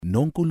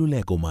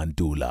Nonkululeko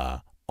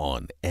Mantula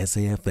on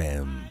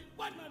SAFM.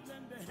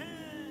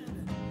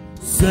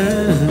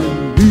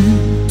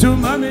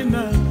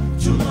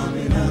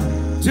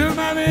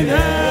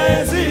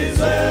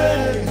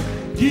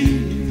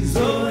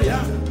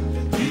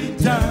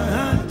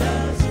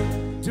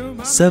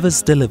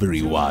 Service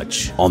Delivery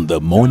Watch on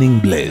the Morning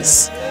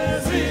Bliss.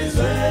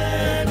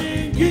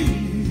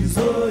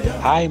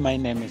 Hi, my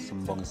name is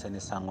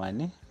Mbongiseni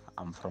Sangwani.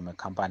 I'm from a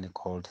company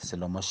called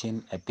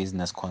Silomotion, a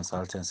business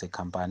consultancy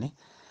company,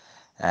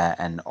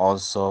 and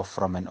also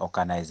from an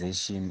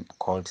organization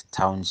called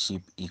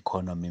Township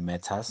Economy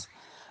Matters,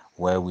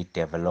 where we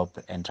develop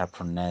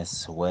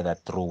entrepreneurs, whether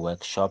through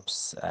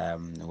workshops,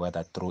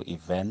 whether through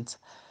events,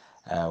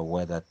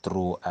 whether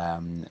through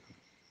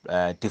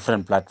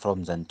different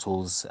platforms and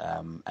tools,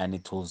 any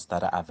tools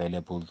that are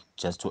available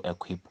just to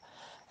equip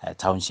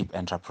township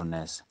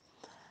entrepreneurs.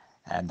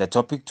 And the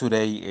topic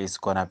today is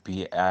going to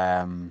be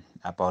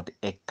about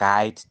a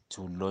guide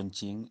to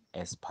launching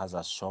a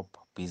spaza shop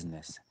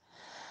business.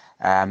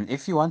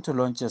 If you want to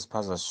launch a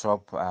spaza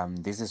shop,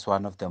 this is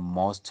one of the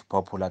most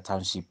popular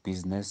township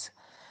business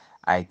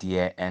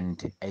idea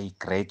and a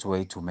great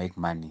way to make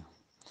money.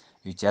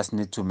 You just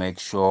need to make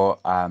sure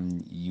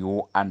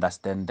you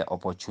understand the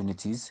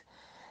opportunities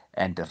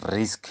and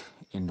risk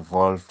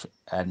involved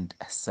and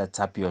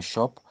set up your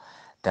shop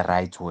the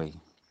right way.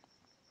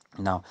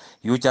 Now,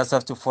 you just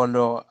have to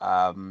follow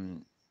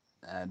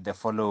the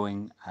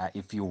following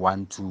if you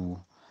want to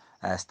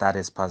start a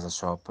spaza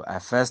shop.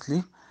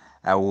 Firstly,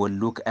 I will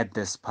look at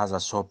the spaza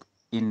shop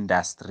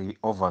industry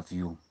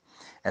overview.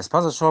 A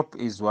spaza shop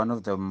is one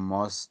of the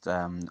most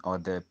or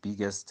the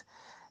biggest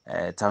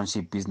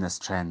township business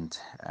trend.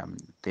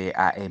 They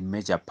are a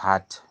major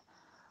part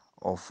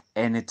of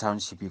any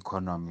township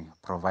economy,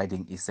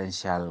 providing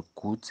essential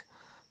goods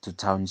to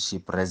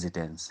township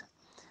residents.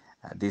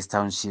 These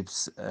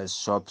townships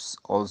shops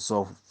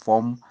also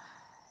form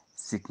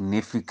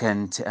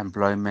significant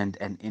employment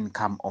and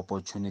income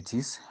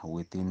opportunities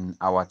within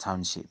our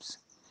townships.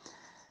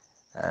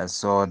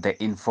 So the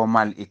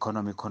informal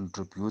economy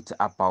contributes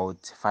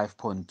about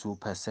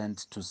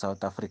 5.2% to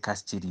South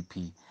Africa's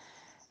GDP,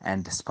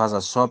 and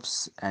spaza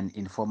shops and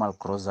informal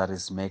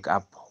groceries make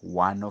up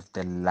one of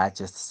the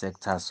largest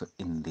sectors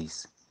in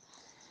this.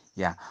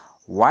 Yeah.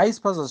 Why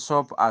spaza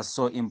shops are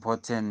so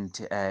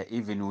important,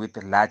 even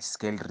with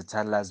large-scale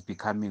retailers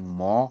becoming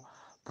more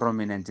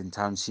prominent in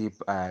township,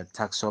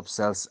 tuck shop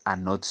sales are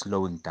not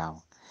slowing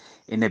down.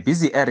 In a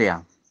busy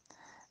area,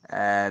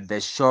 the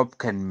shop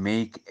can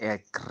make a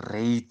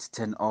great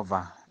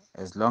turnover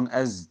as long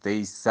as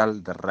they sell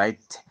the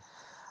right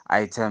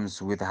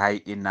items with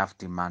high enough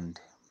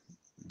demand.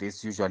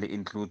 This usually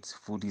includes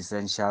food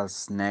essentials,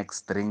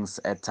 snacks, drinks,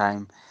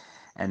 airtime,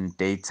 and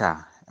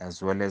data,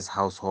 as well as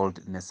household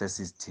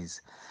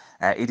necessities.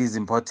 It is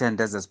important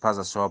as a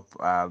spaza shop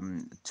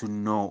to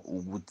know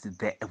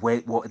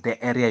the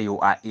area you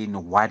are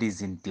in, what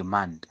is in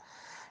demand.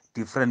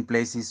 Different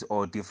places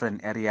or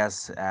different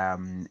areas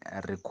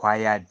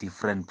require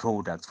different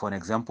products. For an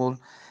example,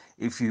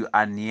 if you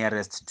are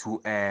nearest to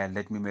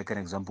let me make an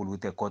example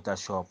with a quarter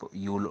shop,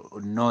 you'll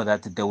know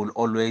that they will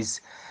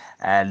always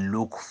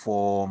look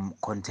for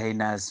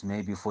containers,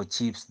 maybe for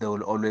chips. They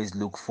will always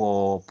look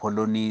for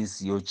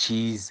polonies, your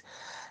cheese.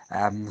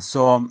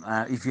 So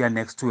if you are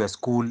next to a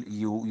school,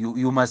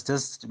 you must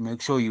just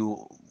make sure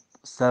you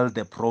sell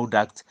the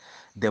product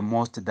the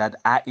most that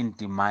are in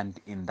demand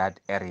in that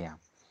area.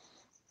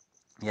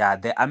 Yeah,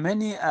 there are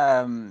many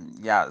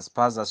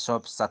spaza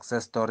shop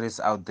success stories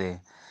out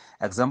there.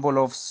 Example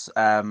of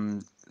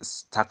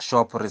tuck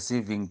shop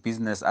receiving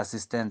business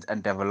assistance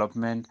and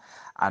development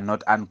are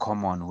not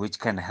uncommon, which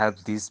can help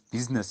these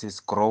businesses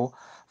grow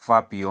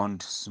far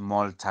beyond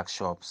small tuck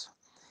shops.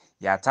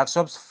 Yeah, tuck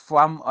shops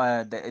form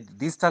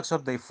these tuck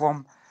shops, they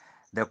form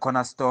the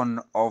cornerstone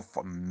of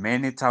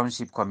many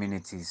township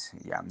communities.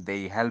 Yeah,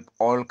 they help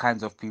all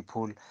kinds of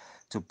people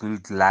to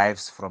build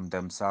lives from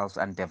themselves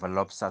and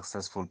develop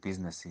successful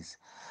businesses.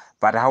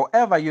 But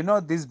however,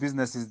 these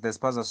businesses, the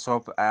spaza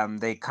shop,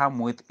 they come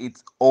with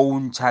its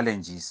own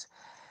challenges.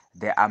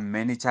 There are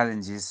many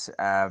challenges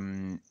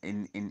in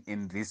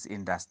this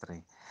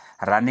industry.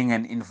 Running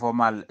an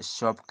informal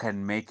shop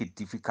can make it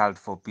difficult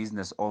for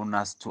business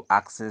owners to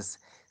access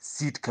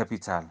seed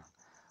capital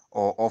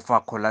or offer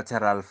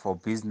collateral for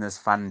business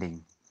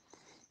funding.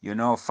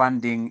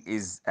 Funding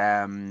is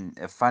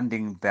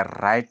finding the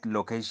right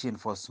location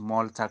for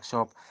small tuck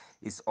shop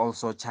is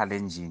also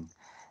challenging,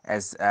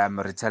 as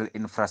retail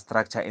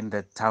infrastructure in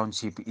the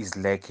township is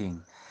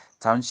lacking.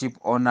 Township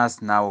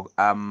owners now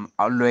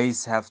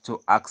always have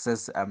to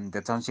access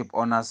the township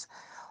owners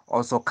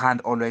also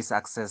can't always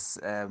access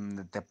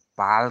the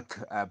bulk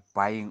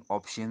buying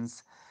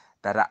options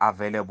that are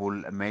available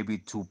maybe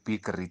to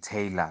big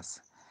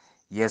retailers.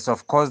 Yes,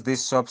 of course,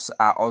 these shops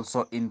are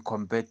also in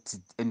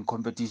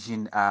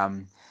competition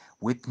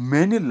with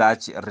many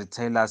large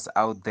retailers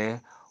out there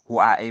who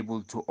are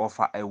able to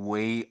offer a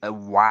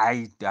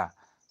wider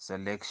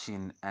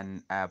selection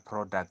and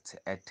product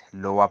at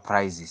lower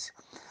prices.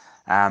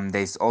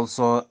 There's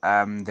also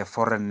the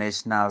foreign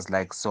nationals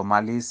like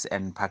Somalis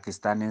and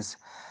Pakistanis.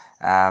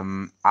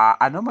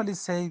 I normally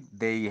say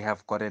they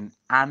have got an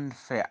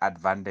unfair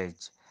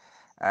advantage.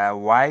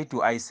 Why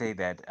do I say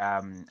that?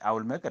 I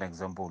will make an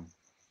example.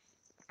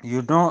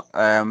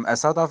 A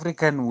South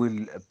African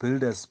will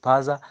build a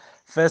spaza.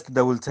 First,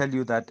 they will tell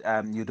you that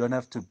you don't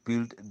have to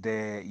build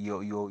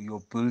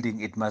your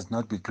building. It must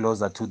not be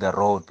closer to the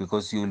road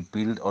because you will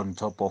build on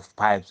top of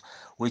pipes,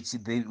 which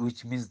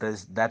means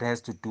that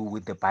has to do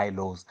with the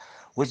bylaws.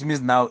 Which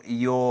means now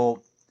your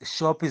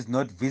shop is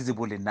not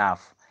visible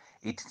enough.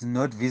 It's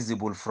not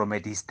visible from a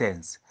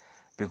distance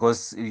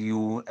because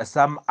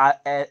some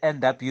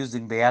end up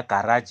using their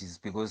garages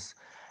because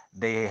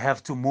they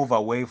have to move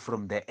away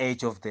from the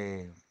edge of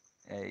the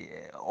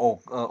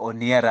or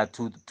nearer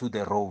to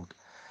the road.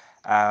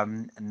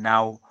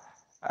 Now,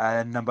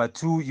 number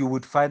two, you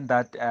would find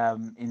that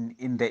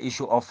in the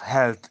issue of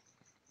health,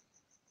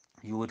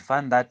 you would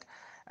find that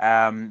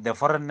the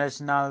foreign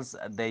nationals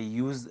they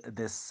use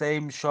the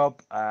same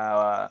shop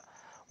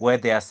where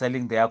they are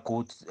selling their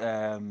goods.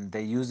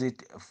 They use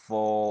it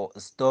for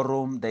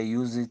storeroom. They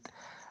use it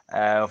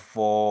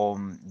for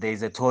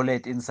there's a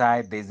toilet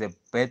inside. There's a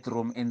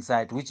bedroom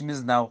inside, which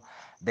means now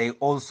they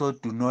also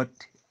do not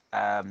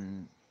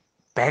um,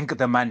 bank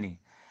the money.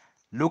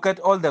 Look at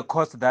all the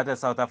costs that a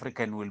South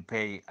African will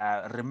pay.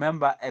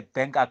 Remember, a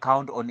bank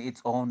account on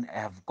its own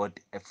have got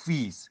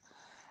fees.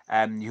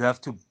 You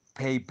have to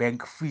pay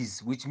bank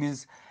fees, which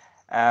means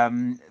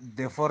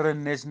the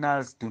foreign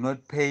nationals do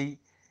not pay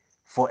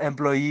for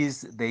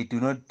employees. They do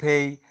not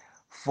pay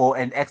for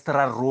an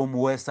extra room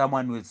where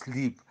someone will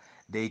sleep.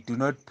 They do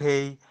not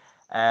pay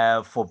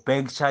for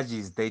bank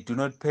charges. They do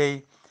not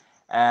pay.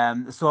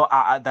 That's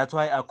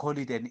why I call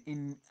it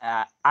an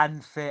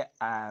unfair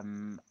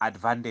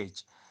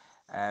advantage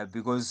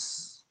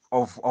because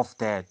of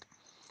that.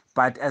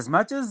 But as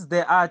much as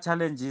there are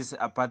challenges,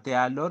 but there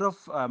are a lot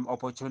of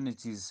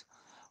opportunities.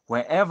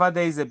 Wherever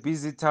there is a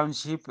busy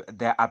township,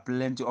 there are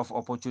plenty of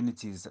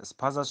opportunities.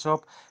 Spaza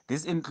shop,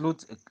 this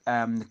includes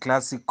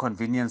classic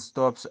convenience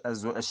shops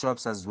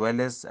as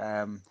well as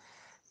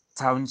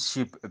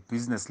township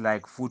business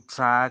like food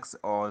trucks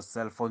or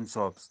cell phone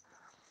shops.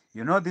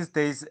 These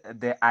days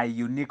there are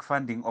unique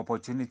funding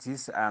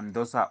opportunities.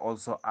 Those are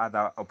also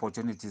other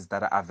opportunities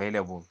that are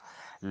available,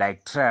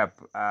 like TRAP,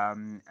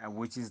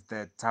 which is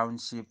the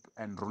Township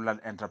and Rural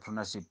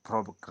Entrepreneurship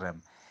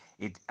Program.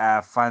 It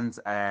funds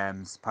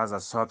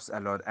spaza shops a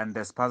lot, and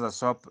the spaza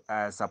shop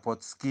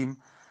support scheme,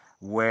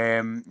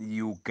 where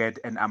you get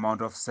an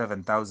amount of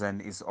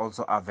 7,000, is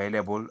also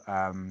available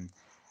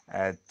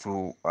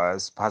to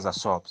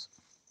spaza shops.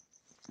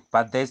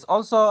 But there's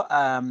also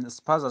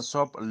spaza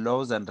shop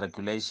laws and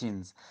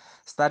regulations.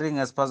 Starting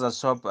a spaza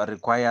shop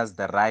requires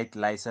the right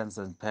license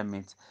and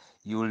permit.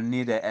 You will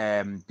need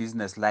a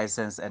business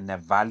license and a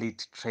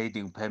valid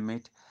trading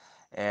permit.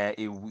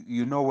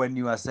 When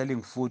you are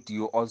selling food,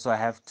 you also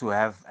have to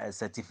have a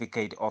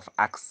certificate of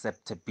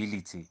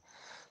acceptability.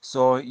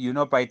 So,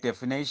 by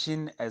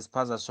definition, a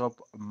spaza shop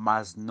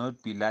must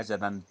not be larger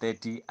than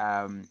 30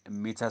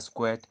 meters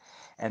squared,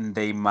 and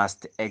they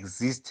must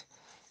exist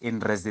in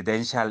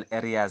residential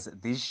areas.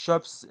 These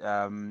shops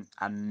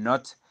are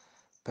not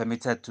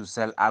permitted to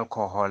sell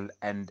alcohol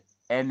and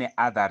any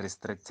other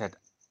restricted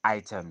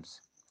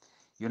items.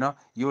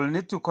 You will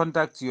need to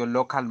contact your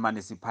local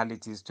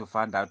municipalities to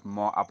find out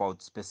more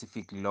about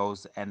specific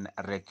laws and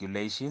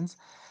regulations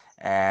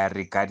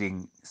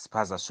regarding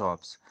spaza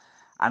shops.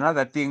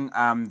 Another thing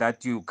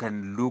that you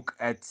can look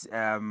at,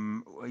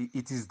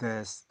 it is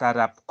the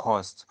startup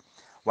cost.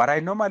 What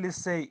I normally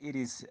say it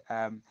is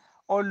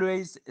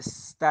always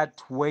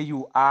start where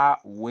you are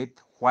with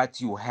what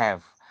you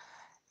have.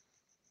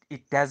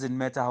 It doesn't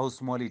matter how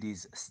small it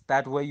is.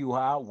 Start where you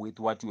are with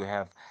what you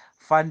have.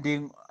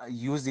 Funding,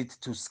 use it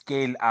to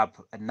scale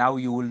up. And now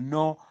you will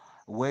know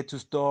where to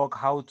stock,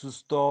 how to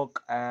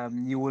stock.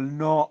 You will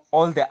know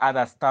all the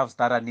other stuffs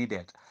that are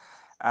needed.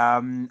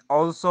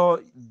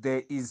 Also,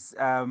 there is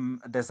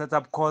the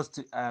setup cost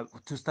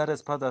to start a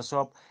spaza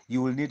shop.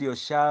 You will need your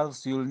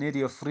shelves, you will need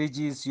your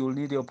fridges, you will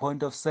need your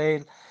point of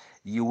sale,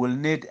 you will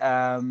need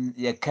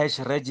your cash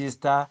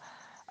register.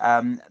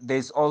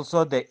 There's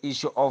also the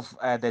issue of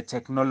the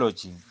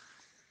technology.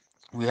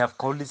 We have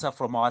Kolisa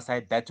from our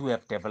side that we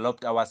have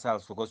developed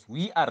ourselves because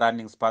we are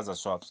running spaza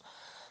shops.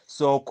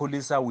 So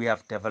Kolisa we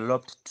have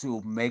developed to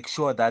make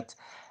sure that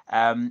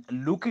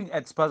looking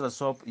at spaza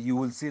shop, you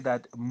will see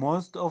that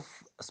most of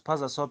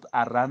spaza shops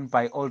are run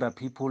by older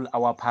people,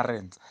 our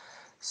parents.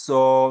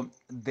 So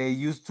they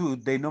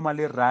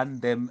normally run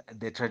them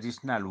the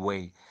traditional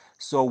way.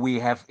 So we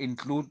have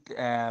introduced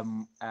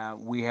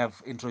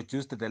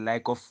the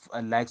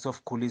likes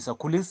of Kulisa.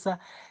 Kulisa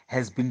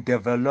has been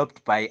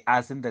developed by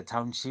us in the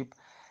township.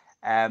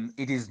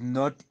 It is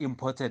not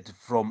imported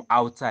from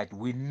outside.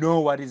 We know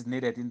what is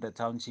needed in the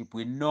township.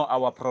 We know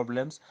our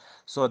problems,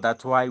 so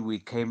that's why we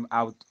came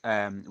out.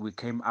 We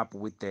came up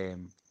with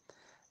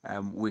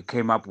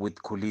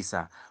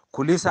Kulisa.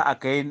 Kulisa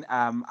again,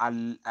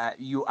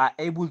 you are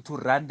able to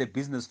run the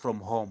business from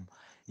home.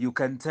 You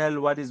can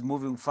tell what is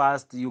moving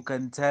fast. You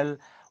can tell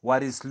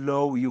what is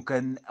slow. You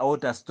can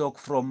order stock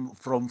from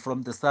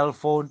the cell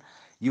phone.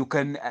 You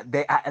can.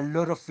 There are a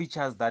lot of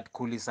features that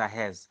Kulisa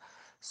has.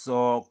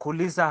 So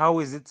Kulisa, how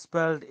is it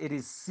spelled? It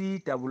is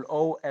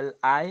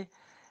COOLI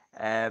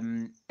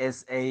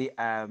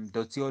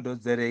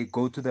sa.co.za.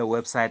 Go to the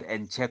website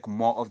and check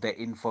more of the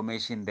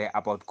information there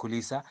about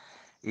Kulisa.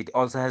 It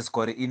also has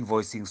got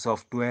invoicing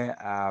software.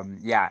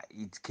 Yeah,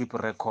 it keep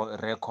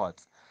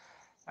records.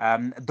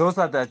 Those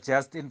are the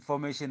just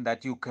information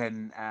that you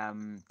can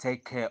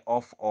take care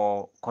of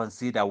or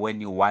consider when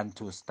you want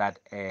to start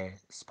a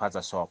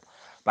spaza shop.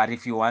 But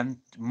if you want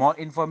more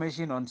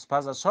information on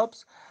spaza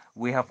shops,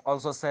 we have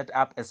also set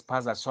up a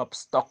spaza shop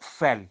stock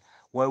fair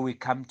where we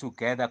come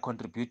together,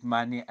 contribute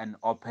money, and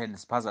open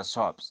spaza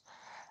shops.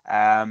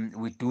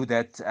 We do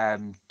that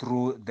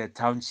through the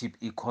Township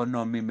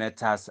Economy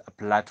Matters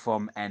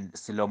platform and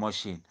Slow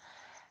Motion.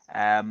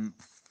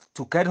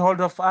 To get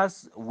hold of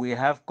us, we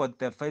have got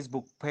the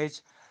Facebook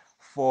page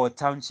for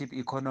Township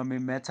Economy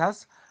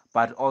Matters,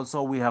 but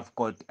also we have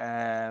got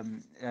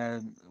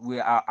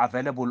we are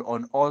available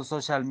on all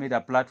social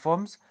media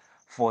platforms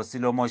for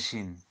Slow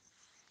Motion.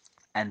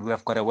 And we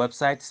have got a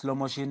website,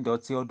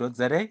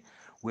 slowmotion.co.za.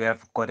 We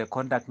have got a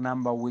contact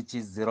number which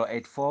is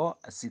 084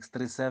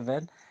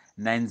 637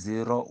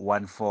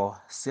 9014.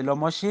 Slow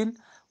Motion,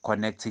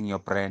 connecting your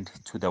brand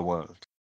to the world.